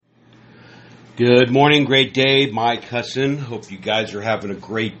Good morning, great day, my cousin. Hope you guys are having a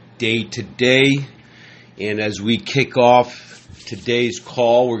great day today. And as we kick off today's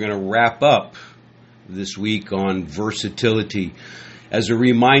call, we're going to wrap up this week on versatility. As a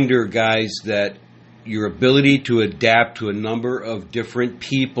reminder, guys, that your ability to adapt to a number of different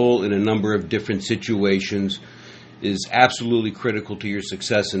people in a number of different situations is absolutely critical to your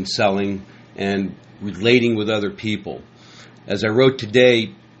success in selling and relating with other people. As I wrote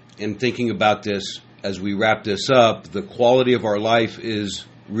today, and thinking about this as we wrap this up, the quality of our life is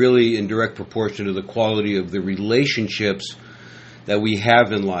really in direct proportion to the quality of the relationships that we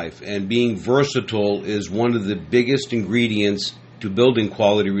have in life. And being versatile is one of the biggest ingredients to building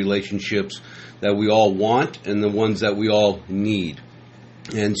quality relationships that we all want and the ones that we all need.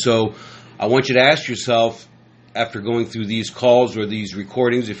 And so I want you to ask yourself, after going through these calls or these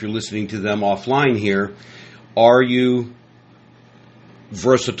recordings, if you're listening to them offline here, are you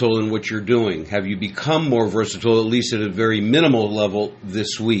versatile in what you're doing? Have you become more versatile, at least at a very minimal level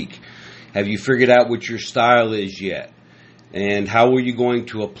this week? Have you figured out what your style is yet? And how are you going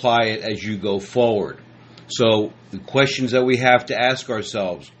to apply it as you go forward? So the questions that we have to ask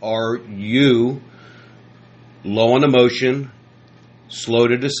ourselves: are you low on emotion, slow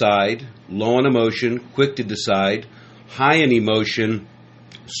to decide, low on emotion, quick to decide, high in emotion,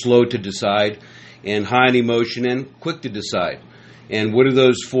 slow to decide, and high in emotion and quick to decide? And what are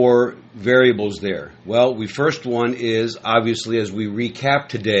those four variables there? Well, the first one is, obviously, as we recap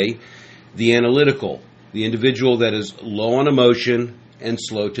today, the analytical, the individual that is low on emotion and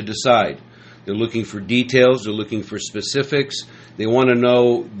slow to decide. They're looking for details, they're looking for specifics, they want to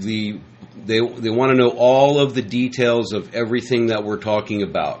know they want to know all of the details of everything that we're talking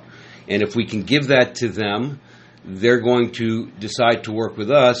about. And if we can give that to them, they're going to decide to work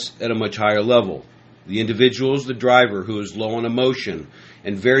with us at a much higher level. The individual is the driver who is low on emotion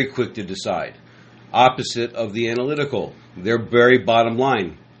and very quick to decide. Opposite of the analytical. They're very bottom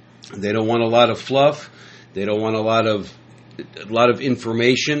line. They don't want a lot of fluff. They don't want a lot of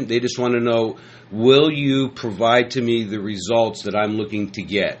information. They just want to know, will you provide to me the results that I'm looking to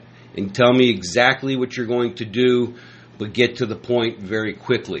get? And tell me exactly what you're going to do, but get to the point very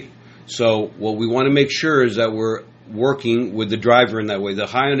quickly. So what we want to make sure is that we're working with the driver in that way. The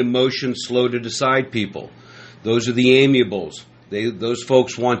high on emotion, slow to decide people. Those are the amiables. Those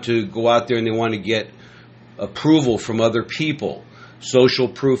folks want to go out there and they want to get approval from other people. Social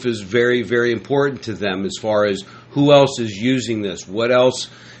proof is very, very important to them as far as who else is using this. What else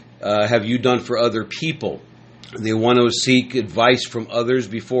have you done for other people? They want to seek advice from others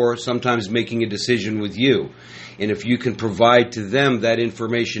before sometimes making a decision with you. And if you can provide to them that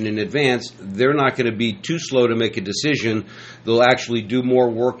information in advance, they're not going to be too slow to make a decision. They'll actually do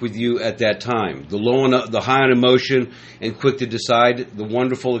more work with you at that time. The high on emotion and quick to decide, the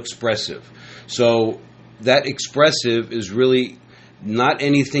wonderful expressive. So that expressive is really not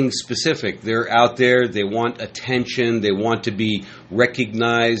anything specific. They're out there, they want attention, they want to be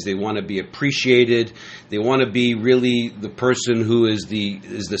recognized, they want to be appreciated, they want to be really the person who is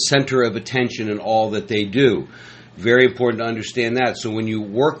the center of attention in all that they do. Very important to understand that. So when you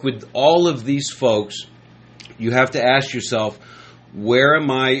work with all of these folks, you have to ask yourself, where am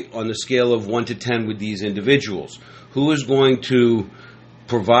I on the scale of 1 to 10 with these individuals? Who is going to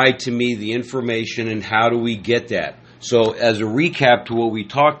provide to me the information, and how do we get that? So as a recap to what we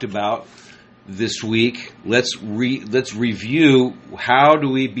talked about this week, let's review, how do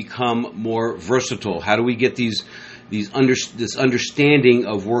we become more versatile? How do we get this understanding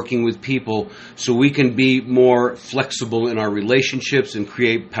of working with people so we can be more flexible in our relationships and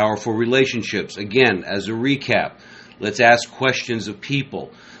create powerful relationships? Again, as a recap, let's ask questions of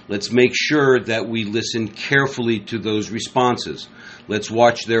people. Let's make sure that we listen carefully to those responses. Let's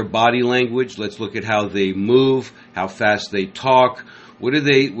watch their body language. Let's look at how they move, how fast they talk. What are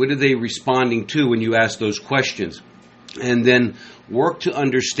they responding to when you ask those questions? And then work to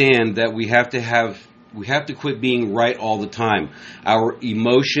understand that we have to quit being right all the time. Our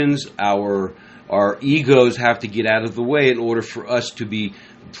emotions, our egos have to get out of the way in order for us to be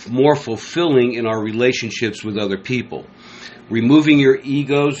more fulfilling in our relationships with other people. Removing your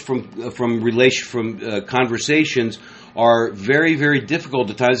egos from conversations are very, very difficult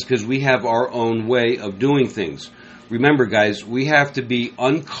at times because we have our own way of doing things. Remember, guys, we have to be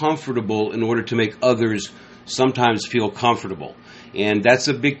uncomfortable in order to make others sometimes feel comfortable. And that's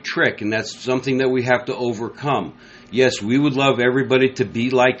a big trick, and that's something that we have to overcome. Yes, we would love everybody to be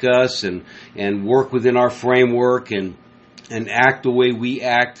like us and work within our framework and act the way we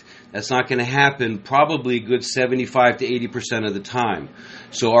act. That's not going to happen probably a good 75 to 80% of the time.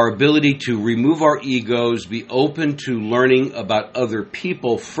 So our ability to remove our egos, be open to learning about other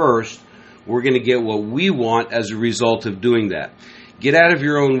people first, we're going to get what we want as a result of doing that. Get out of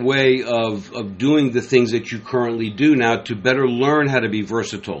your own way of doing the things that you currently do now to better learn how to be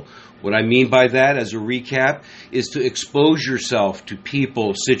versatile. What I mean by that, as a recap, is to expose yourself to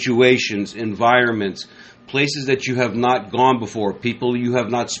people, situations, environments, places that you have not gone before, people you have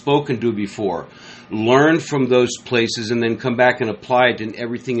not spoken to before. Learn from those places and then come back and apply it in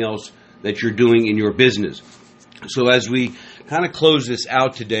everything else that you're doing in your business. So as we kind of close this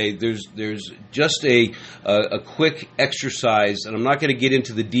out today, there's just a quick exercise, and I'm not going to get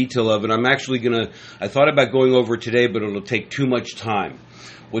into the detail of it. I thought about going over it today, but it'll take too much time.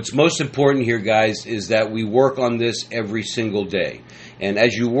 What's most important here, guys, is that we work on this every single day. And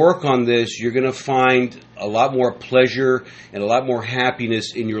as you work on this, you're going to find a lot more pleasure and a lot more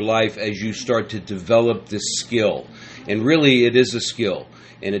happiness in your life as you start to develop this skill. And really, it is a skill.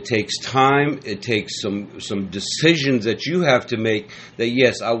 And it takes time, it takes some decisions that you have to make that,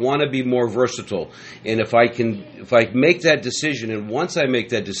 yes, I want to be more versatile. And if I make that decision, and once I make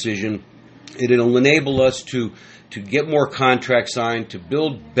that decision, it'll enable us to get more contracts signed, to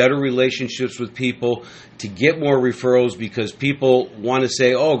build better relationships with people, to get more referrals, because people want to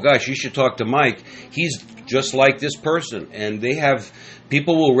say, oh gosh, you should talk to Mike. He's just like this person. And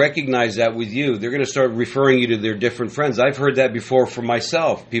people will recognize that with you. They're going to start referring you to their different friends. I've heard that before for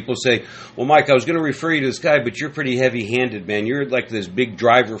myself. People say, well, Mike, I was going to refer you to this guy, but you're pretty heavy-handed, man. You're like this big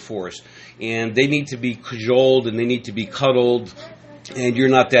driver force. And they need to be cajoled and they need to be cuddled. And you're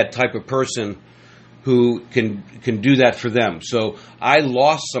not that type of person who can do that for them. So I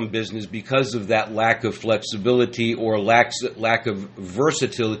lost some business because of that lack of flexibility or lack of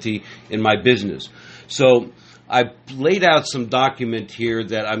versatility in my business. So I've laid out some document here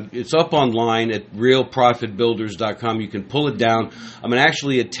that it's up online at realprofitbuilders.com. You can pull it down. I'm going to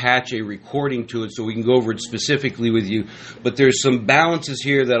actually attach a recording to it so we can go over it specifically with you. But there's some balances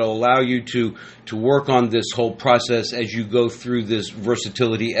here that will allow you to work on this whole process as you go through this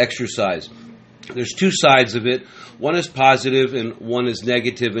versatility exercise. There's two sides of it. One is positive and one is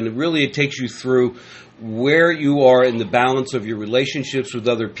negative, and it takes you through where you are in the balance of your relationships with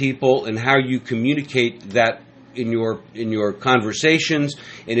other people and how you communicate that in your conversations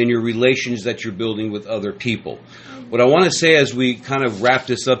and in your relations that you're building with other people. What I want to say as we kind of wrap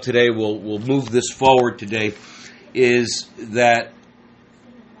this up today, we'll move this forward today, is that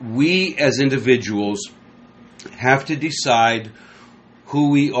we as individuals have to decide who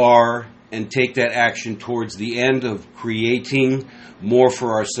we are and take that action towards the end of creating more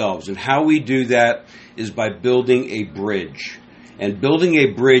for ourselves. And how we do that is by building a bridge. And building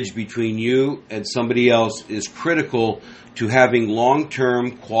a bridge between you and somebody else is critical to having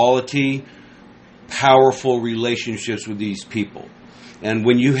long-term, quality, powerful relationships with these people. And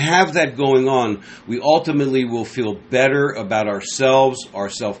when you have that going on, we ultimately will feel better about ourselves. Our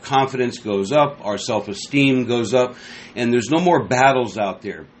self-confidence goes up. Our self-esteem goes up. And there's no more battles out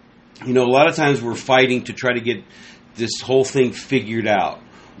there. You know, a lot of times we're fighting to try to get this whole thing figured out.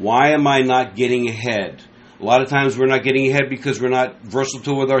 Why am I not getting ahead? A lot of times we're not getting ahead because we're not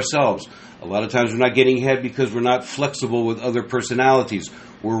versatile with ourselves. A lot of times we're not getting ahead because we're not flexible with other personalities.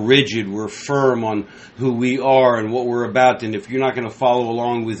 We're rigid, we're firm on who we are and what we're about. And if you're not going to follow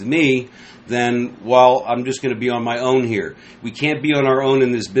along with me, then, well, I'm just going to be on my own here. We can't be on our own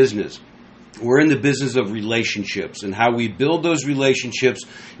in this business. We're in the business of relationships, and how we build those relationships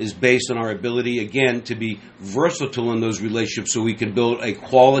is based on our ability, again, to be versatile in those relationships so we can build a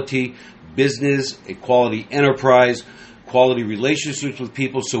quality business, a quality enterprise, quality relationships with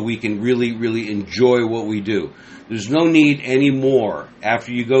people so we can really, really enjoy what we do. There's no need anymore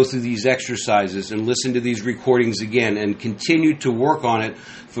after you go through these exercises and listen to these recordings again and continue to work on it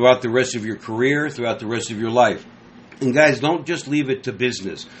throughout the rest of your career, throughout the rest of your life. And guys, don't just leave it to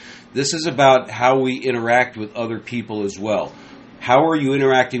business. This is about how we interact with other people as well. How are you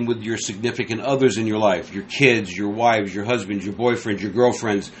interacting with your significant others in your life? Your kids, your wives, your husbands, your boyfriends, your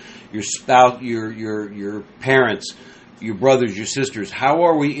girlfriends, your spouse, your parents, your brothers, your sisters. How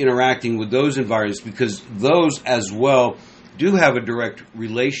are we interacting with those environments? Because those as well do have a direct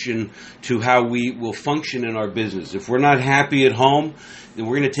relation to how we will function in our business. If we're not happy at home, then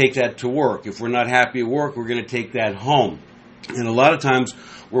we're going to take that to work. If we're not happy at work, we're going to take that home. And a lot of times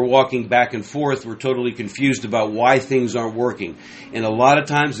we're walking back and forth. We're totally confused about why things aren't working. And a lot of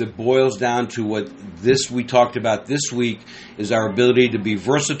times it boils down to what we talked about this week is our ability to be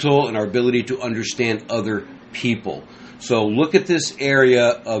versatile and our ability to understand other people. So look at this area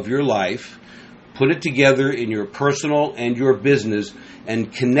of your life, put it together in your personal and your business,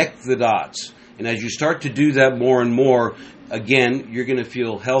 and connect the dots. And as you start to do that more and more, again, you're going to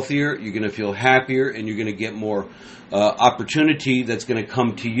feel healthier, you're going to feel happier, and you're going to get more opportunity that's going to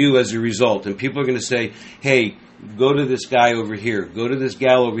come to you as a result. And people are going to say, hey, go to this guy over here, go to this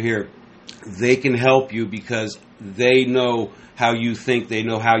gal over here. They can help you because they know how you think, they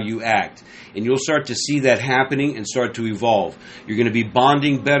know how you act. And you'll start to see that happening and start to evolve. You're going to be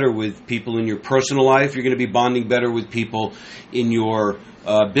bonding better with people in your personal life. You're going to be bonding better with people in your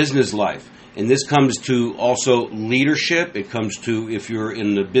business life. And this comes to also leadership. It comes to if you're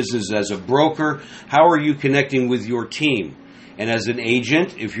in the business as a broker, how are you connecting with your team? And as an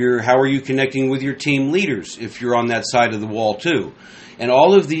agent, how are you connecting with your team leaders if you're on that side of the wall too? And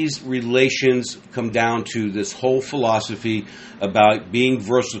all of these relations come down to this whole philosophy about being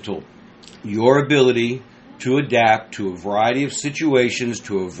versatile. Your ability to adapt to a variety of situations,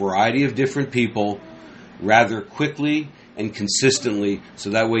 to a variety of different people, rather quickly and consistently,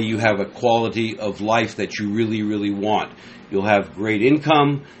 so that way you have a quality of life that you really, really want. You'll have great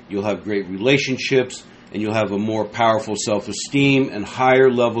income, you'll have great relationships, and you'll have a more powerful self-esteem and higher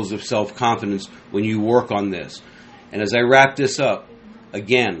levels of self-confidence when you work on this. And as I wrap this up,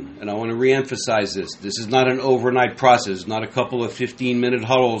 again, and I want to reemphasize this is not an overnight process. It's not a couple of 15-minute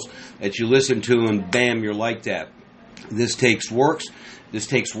huddles that you listen to and bam, you're like that. This takes work.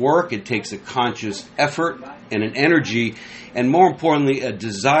 It takes a conscious effort and an energy, and more importantly, a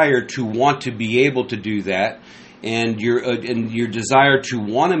desire to want to be able to do that, and your desire to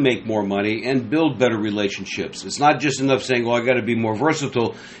want to make more money and build better relationships. It's not just enough saying, well, I got to be more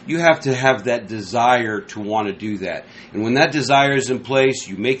versatile. You have to have that desire to want to do that. And when that desire is in place,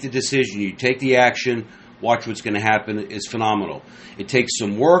 you make the decision, you take the action, watch what's going to happen. It's phenomenal. It takes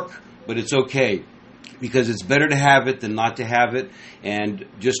some work, but it's okay, because it's better to have it than not to have it. And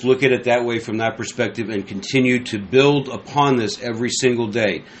just look at it that way from that perspective and continue to build upon this every single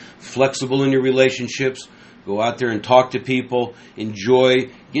day. Flexible in your relationships. Go out there and talk to people. Enjoy.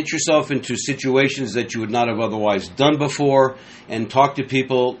 Get yourself into situations that you would not have otherwise done before. And talk to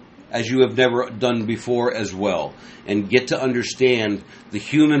people as you have never done before as well. And get to understand the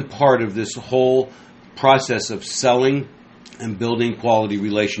human part of this whole process of selling and building quality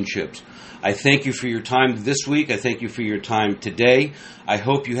relationships. I thank you for your time this week. I thank you for your time today. I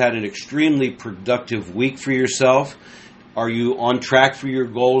hope you had an extremely productive week for yourself. Are you on track for your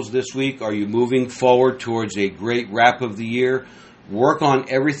goals this week? Are you moving forward towards a great wrap of the year? Work on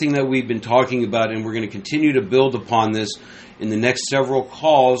everything that we've been talking about, and we're going to continue to build upon this in the next several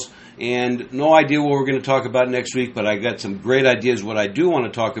calls. And no idea what we're going to talk about next week, but I got some great ideas what I do want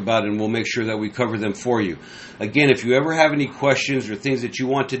to talk about, and we'll make sure that we cover them for you. Again, if you ever have any questions or things that you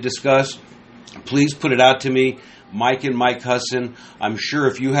want to discuss, please put it out to me, Mike and Mike Husson. I'm sure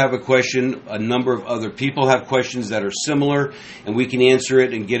if you have a question, a number of other people have questions that are similar, and we can answer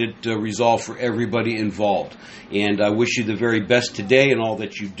it and get it resolved for everybody involved. And I wish you the very best today and all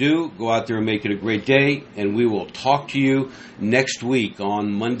that you do. Go out there and make it a great day, and we will talk to you next week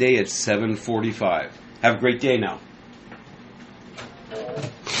on Monday at 7:45. Have a great day now.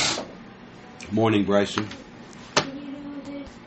 Morning, Bryson.